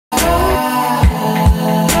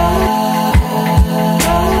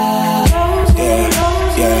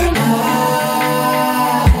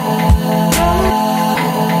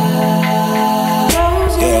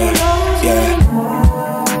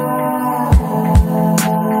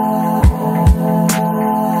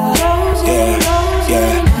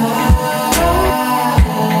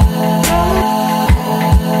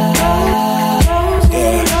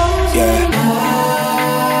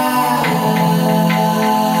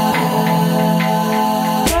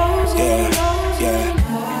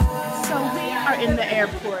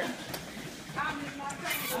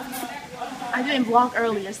vlog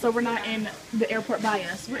earlier, so we're not in the airport by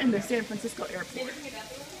us. We're in the San Francisco airport.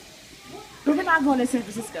 But we're not going to San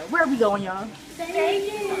Francisco. Where are we going, y'all?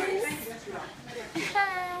 Vegas.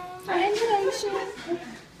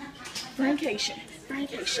 Vacation.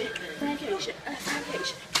 Vacation. Vacation. Vacation.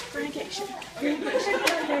 Vacation. Vacation.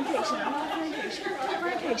 Vacation.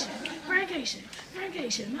 Vacation. Vacation.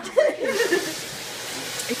 Vacation.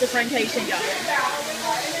 It's a vacation, y'all.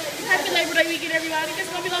 Happy Labor Day weekend, everybody.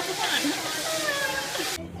 It's gonna be lots of fun.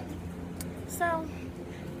 So,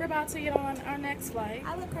 we're about to get on our next flight.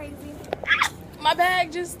 I look crazy. My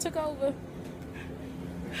bag just took over.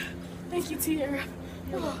 Thank you, Tiara.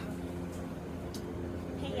 Oh.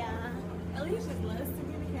 Hey, y'all. Alicia's loves to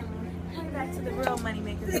be the camera. Coming back to the real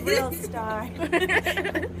moneymaker, the real star.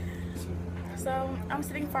 So, I'm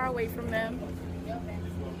sitting far away from them.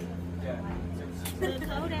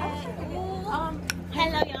 Hello,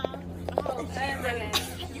 y'all. Oh,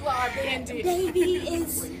 you are a bandit. Baby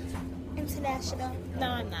is international. No,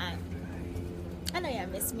 I'm not. I know y'all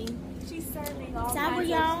miss me. She's serving all Sour, kinds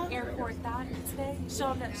y'all. of airport diet today.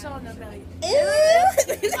 Show them the belly.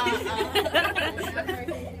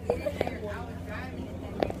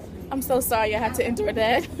 I'm so sorry I had to endure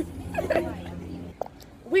that.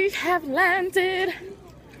 We have landed.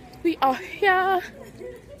 We are here.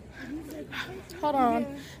 Hold on.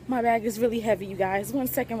 My bag is really heavy, you guys. 1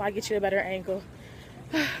 second while I get you a better angle.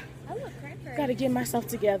 Gotta get myself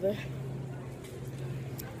together.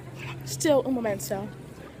 Still un momento.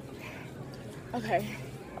 Okay.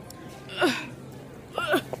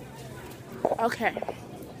 Okay.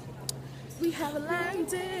 We have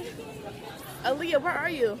landed. Aaliyah, where are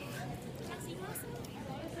you?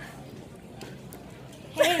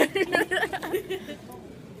 Hey.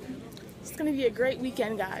 It's gonna be a great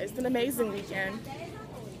weekend, guys. An amazing weekend.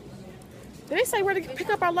 Did they say where to pick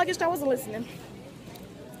up our luggage? I wasn't listening.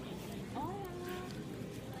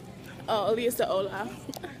 Oh, Aaliyah said hola.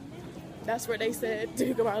 That's where they said to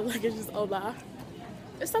pick up our luggage is hola.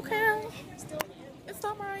 It's okay. It's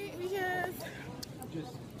alright because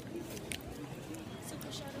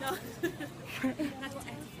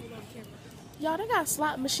y'all, they got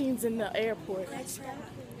slot machines in the airport.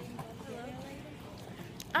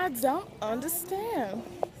 I don't understand.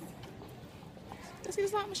 Let's see the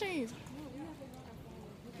slot machines.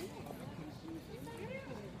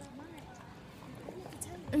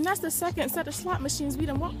 And that's the second set of slot machines we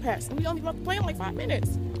done walked past. And we only about to play in like 5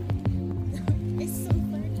 minutes.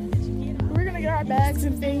 We're gonna get our bags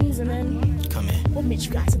and things and then we'll meet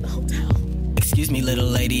you guys at the hotel. Excuse me, little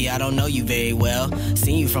lady, I don't know you very well.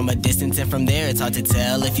 Seen you from a distance and from there it's hard to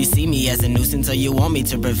tell if you see me as a nuisance or you want me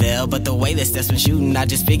to prevail. But the way that steps been shooting, I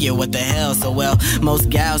just figure what the hell. So well, most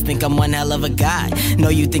gals think I'm one hell of a guy. Know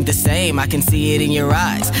you think the same, I can see it in your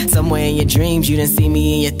eyes. Somewhere in your dreams, you didn't see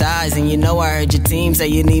me in your thighs. And you know I heard your team say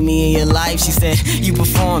you need me in your life. She said, you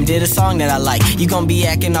performed, did a song that I like. You gon' be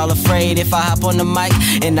acting all afraid if I hop on the mic.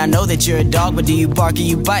 And I know that you're a dog, but do you bark or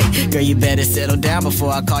you bite? Girl, you better settle down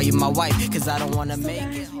before I call you my wife, cause I don't wanna make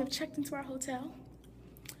it. We have checked into our hotel.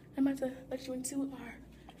 I'm about to let you into our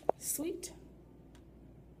suite.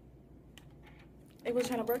 It was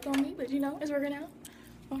trying to work on me, but you know, it's working out.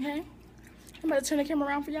 Okay? I'm about to turn the camera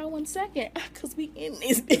around for y'all 1 second, cause we in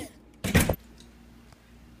this.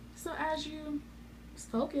 So as you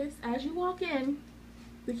focus, as you walk in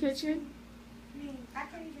the kitchen. I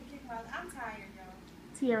can't even kick my. I'm tired, y'all.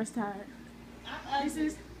 Tiara's tired. This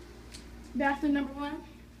is bathroom number 1.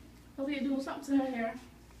 Aaliyah doing something to her hair.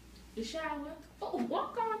 The shower. Oh,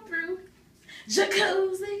 walk on through.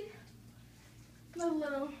 Jacuzzi.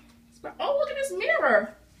 Little spot. Oh, look at this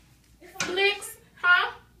mirror. Flicks,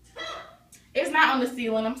 huh? It's not on the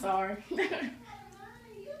ceiling. I'm sorry.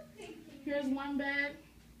 Here's one bed.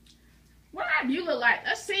 What our view look like?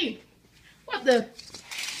 Let's see. What the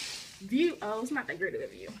view? Oh, it's not that great of a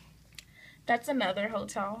view. That's another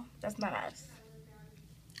hotel. That's not us.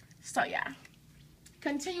 So yeah.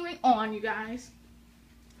 Continuing on, you guys.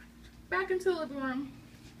 Back into the living room.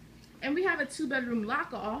 And we have a 2-bedroom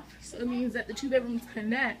lock off. So it means that the 2 bedrooms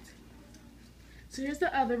connect. So here's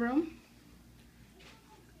the other room.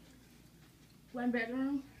 1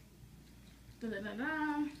 bedroom.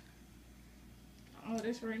 Da-da-da-da. All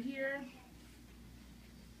this right here.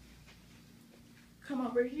 Come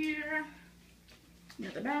over here.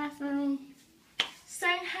 Another bathroom.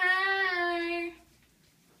 Say hey.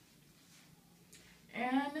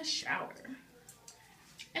 And a shower.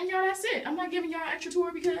 And y'all, that's it. I'm not giving y'all an extra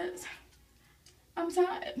tour because I'm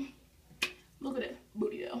tired. Look at that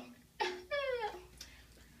booty though.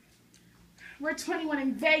 We're 21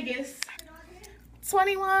 in Vegas.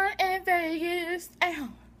 21 in Vegas. Ow.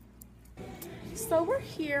 So we're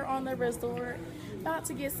here on the resort About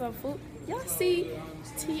to get some food. Y'all see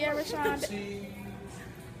Tiara Shonda?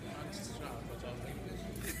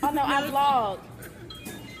 Oh no, I vlog.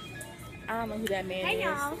 I don't know who that man is. Hey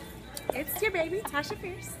y'all, it's your baby Tasha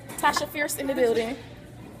Fierce. Tasha Fierce in the building.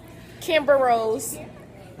 Kimber Rose.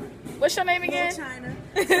 What's your name again? China.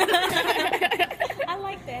 I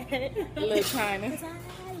like that. Little China. Cause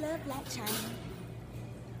I love Black China.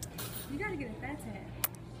 You gotta get a fat tat.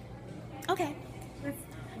 Okay.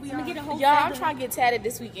 I'm gonna get a whole. Y'all, I'm trying to get tatted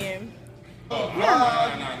this weekend. No.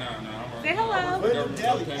 Say hello.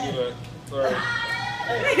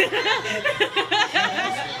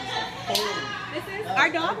 This is our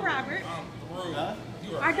dog Robert.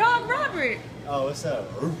 Our dog Robert. Oh, what's up?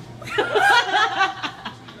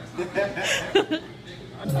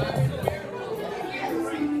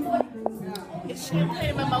 It's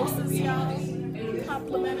champagne mimosas, y'all.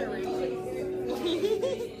 Complimentary.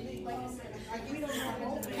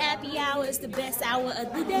 Happy hour is the best hour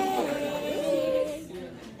of the day.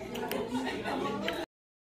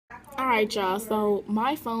 Alright, y'all. So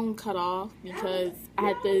my phone cut off because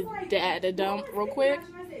I had to dump real quick.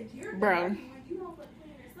 Bro,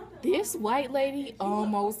 this white lady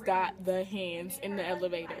almost got the hands in the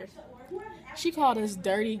elevator. She called us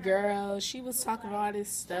dirty girls. She was talking about all this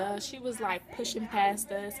stuff. She was like pushing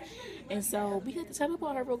past us. And so we had to turn up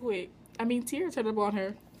on her real quick. I mean, Tiara turned up on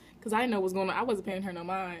her because I didn't know what was going on. I wasn't paying her no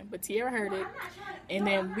mind. But Tiara heard it. And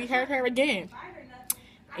then we heard her again.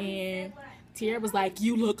 And Tiara was like,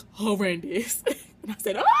 "You look horrendous." And I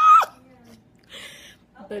said, "Oh!"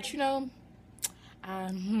 But you know,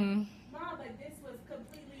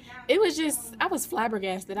 it was just, I was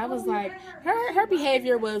flabbergasted. I was like, her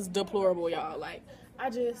behavior was deplorable, y'all. Like, I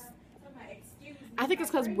think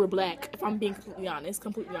it's because we're black, if I'm being completely honest.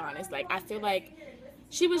 Like, I feel like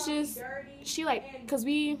she like, because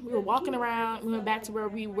we were walking around, we went back to where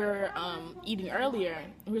we were eating earlier,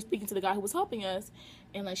 and we were speaking to the guy who was helping us,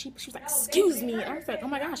 and like, she was like, "Excuse me," and I was like, "Oh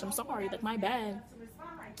my gosh, I'm sorry, like, my bad."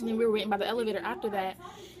 And then we were waiting by the elevator after that,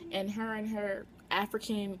 and her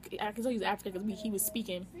African, I can tell he's African because he was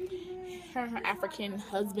speaking. Her African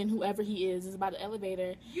husband, whoever he is by the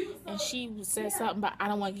elevator, and she said something about, "I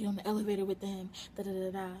don't want to get on the elevator with them," da da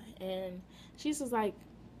da da. And she's just like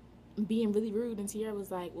being really rude, and Tiara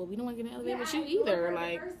was like, "Well, we don't want to get in the elevator with you either."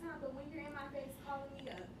 Like,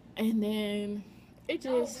 and then it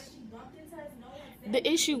just, the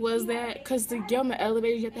issue was that because to get on the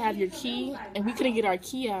elevator you have to have your key, and we couldn't get our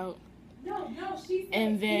key out.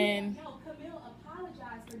 And then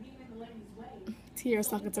Tiara's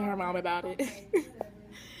talking to her mom about it.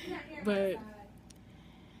 But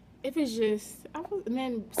it was just, and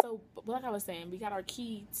then, so like I was saying, we got our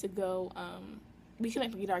key to go, we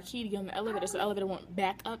couldn't get our key to get on the elevator, so the elevator went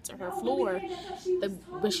back up to her floor.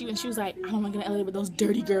 But she was like, "I don't want to get in the elevator with those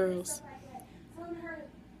dirty girls."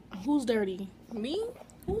 Who's dirty? Me?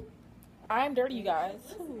 Who? I'm dirty, you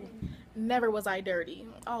guys. Who? Never was I dirty.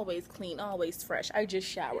 Always clean, always fresh. I just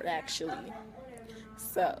showered, actually.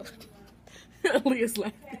 So, Leah's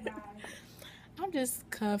laughing. I'm just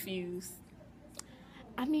confused.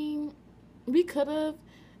 I mean, we could have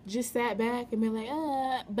just sat back and been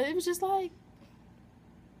like, but it was just like,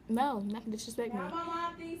 no, not to disrespect me. My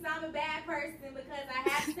mom thinks I'm a bad person because I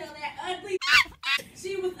have to tell that ugly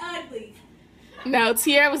she was ugly. No,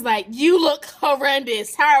 Tiara was like, "You look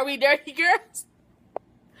horrendous. How are we dirty girls?"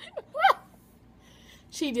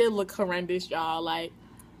 She did look horrendous, y'all. Like,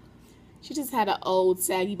 she just had an old,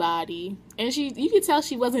 saggy body. And you could tell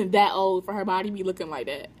she wasn't that old for her body to be looking like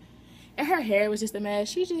that. And her hair was just a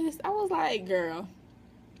mess. I was like, girl.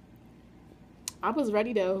 I was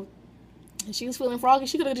ready, though. And she was feeling froggy.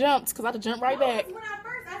 She could have jumped, because I'd have jumped right back. When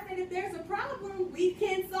I said, if there's a problem, we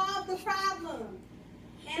can solve the problem.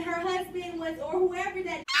 And her husband was, or whoever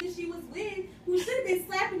that she was with, who should have been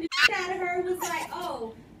slapping the shit out of her, was like,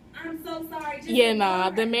 "Oh, I'm so sorry." Just yeah,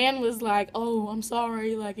 nah. The man was like, "Oh, I'm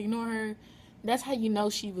sorry. Like, ignore her." That's how you know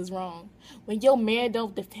she was wrong. When your man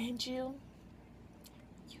don't defend you,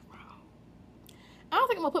 you wrong. I don't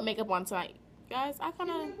think I'm gonna put makeup on tonight, guys. I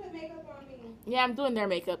kind of. Put makeup on me. Yeah, I'm doing their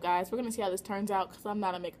makeup, guys. We're gonna see how this turns out because I'm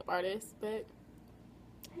not a makeup artist, but.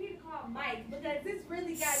 I need to call Mike because this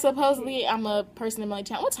really got. Supposedly, I'm a person in my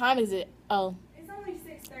channel. What time is it? Oh. It's only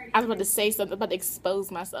 6:30. I was about to say something, about to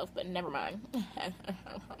expose myself, but never mind.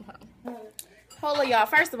 Hold on, y'all.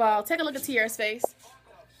 First of all, take a look at Tiara's face.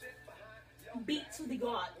 Beat to the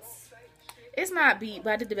gods. It's not beat,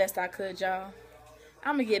 but I did the best I could, y'all.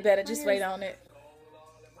 I'm gonna get better. Just wait on it.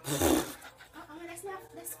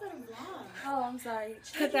 That's for the vlog. Oh, I'm sorry.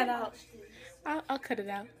 Cut that out. I'll cut it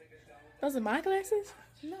out. Those are my glasses?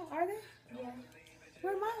 No, are they? Yeah.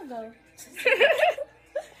 Where'd mine go?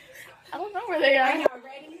 I don't know where they are. Are y'all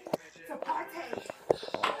ready to partake?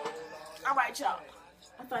 All right, y'all.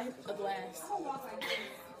 I thought I hit the glass.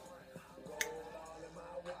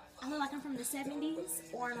 I look like I'm from the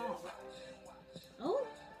 70s or not. Oh,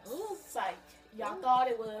 Ooh, psych. Y'all thought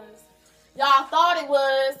it was. Y'all thought it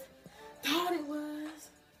was. Thought it was.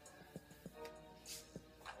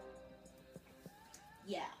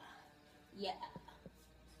 yeah, yeah,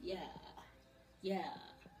 yeah, yeah,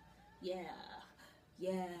 yeah,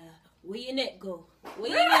 yeah. Where your neck go?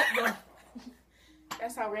 Where your neck go?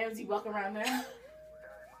 That's how Ramsey walk around now.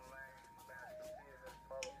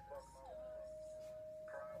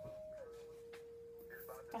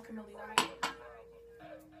 Fucking Millie White.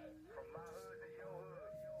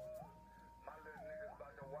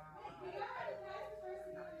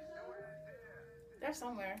 They're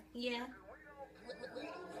somewhere. Yeah.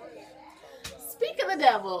 Speak of the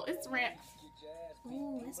devil, it's Ram.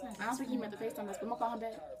 Ooh, that's my I don't think he meant to FaceTime us, but I'm gonna call him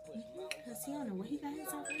back. Cause he don't know what he got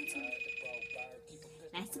himself into.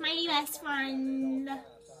 That's my best friend.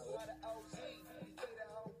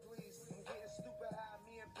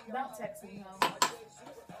 Don't text me, ho.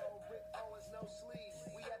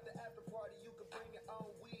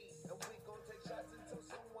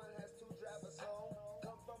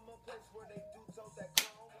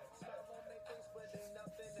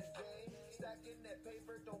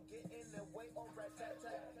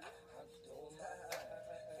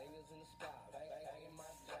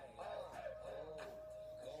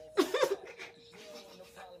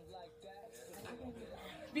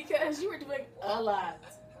 Because you were doing a lot.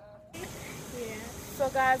 Yeah. So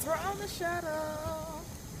guys, we're on the shuttle.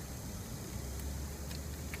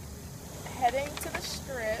 Heading to the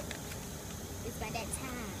strip. It's by that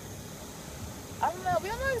time. I don't know. We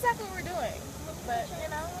don't know exactly what we're doing. But, you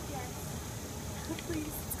know,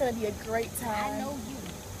 it's going to be a great time. I know you.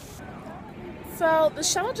 So, the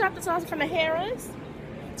shuttle dropped us off from the Harris.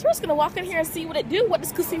 So, we're just going to walk in here and see what it do. What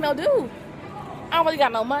does casino do? I don't really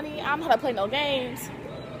got no money. I don't know how to play no games.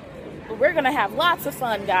 But we're going to have lots of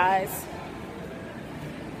fun, guys.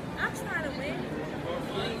 I'm trying to win.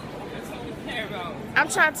 I'm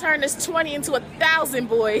trying to turn this 20 into 1,000,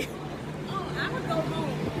 boy. Oh, I would go home.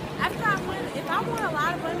 After I win, if I won a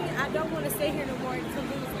lot of money, I don't want to stay here no more to lose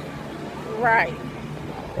it. Right.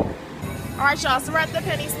 All right, y'all. So we're at the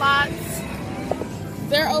penny slots.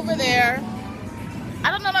 They're over there.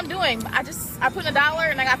 I don't know what I'm doing. I put in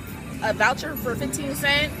 $1 and I got a voucher for 15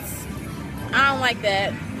 cents. I don't like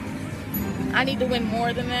that. I need to win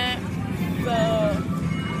more than that. So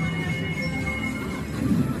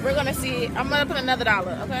we're gonna see. I'm gonna put another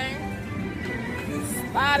 $1, okay?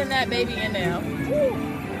 Sliding that baby in there. Woo.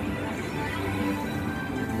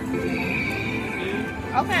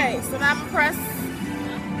 Okay, so now I'm gonna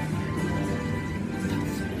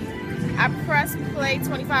press play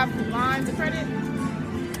 25 lines of credit.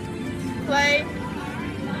 Play.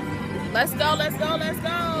 Let's go, let's go, let's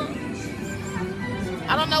go.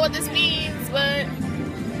 I don't know what this means, but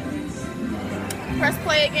press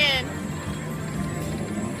play again.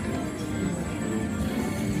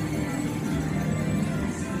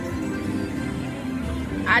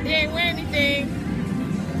 I didn't win anything.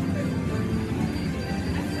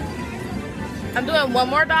 I'm doing one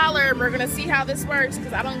more $1. We're gonna see how this works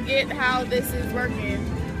because I don't get how this is working.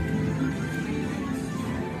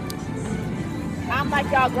 I'm like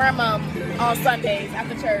y'all grandma on Sundays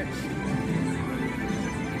after church.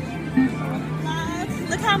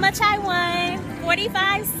 Look how much I won.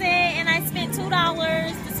 45 cents and I spent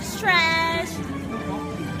 $2. This is trash.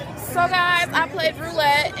 So guys, I played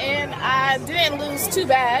roulette and I didn't lose too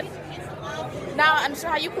bad. Now I'm sure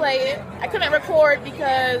how you play it. I couldn't record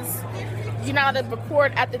because you're not allowed to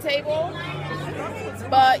record at the table.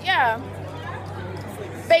 But yeah,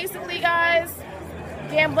 basically guys,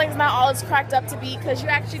 gambling's not all it's cracked up to be because you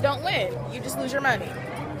actually don't win. You just lose your money.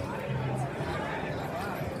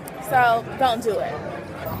 So don't do it.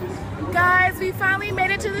 Guys, we finally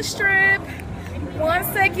made it to the strip. 1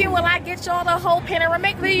 second while I get y'all the whole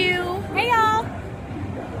panoramic view. Hey y'all.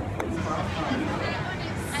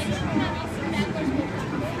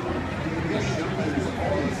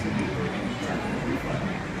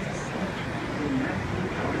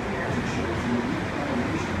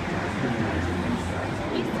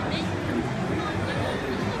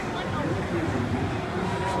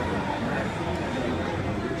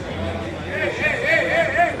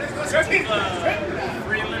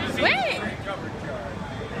 Wait.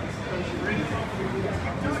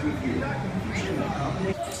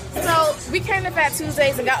 So we came to Fat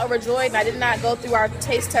Tuesdays and got overjoyed, and I did not go through our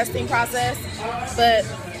taste testing process. But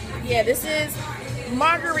yeah, this is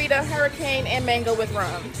margarita, hurricane, and mango with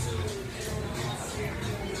rum.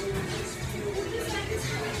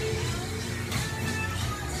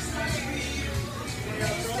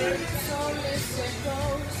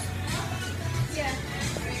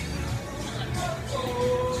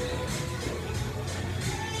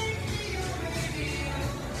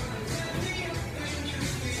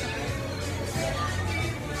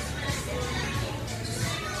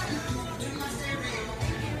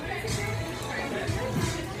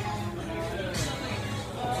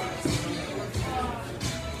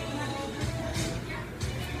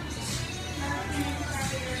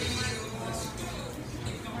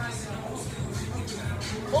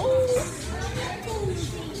 Ooh.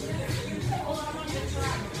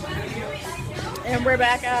 And we're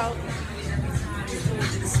back out.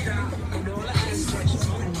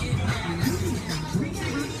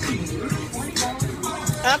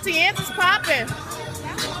 Auntie Aunt's popping.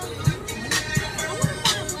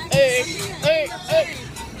 Hey, hey, hey.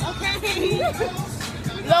 Okay.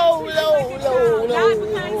 Low, low, low,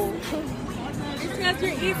 low. It's because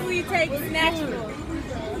you're easily taken. It's natural.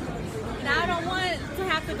 And I don't want to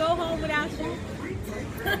have to go home without you.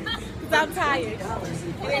 Because I'm tired.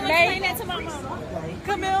 And it may explain that to my mama.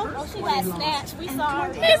 Camille? Oh, she got snatched. We saw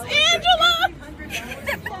her. Miss Angela!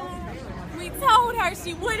 We told her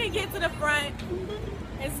she wouldn't get to the front.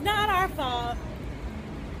 It's not our fault.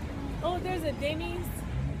 Oh, there's a Denny's.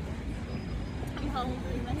 I'm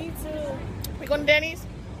hungry. Me too. We going to Denny's?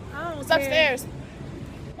 I don't It's care. upstairs.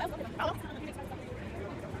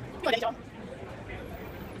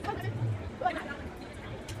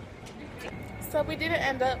 So we didn't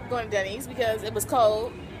end up going to Denny's because it was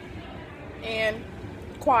cold and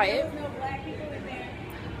quiet. There's no black people in there.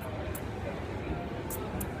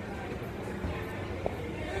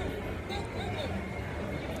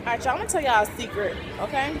 Alright, y'all, I'm gonna tell y'all a secret,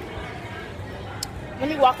 okay? Let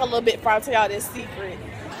me walk a little bit before I tell y'all this secret.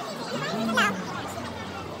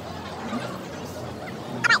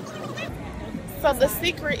 So the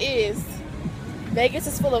secret is Vegas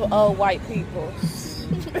is full of old white people.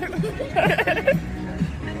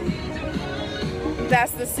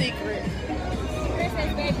 That's the secret.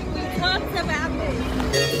 Princess, baby, we talked about this.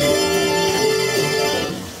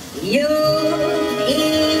 You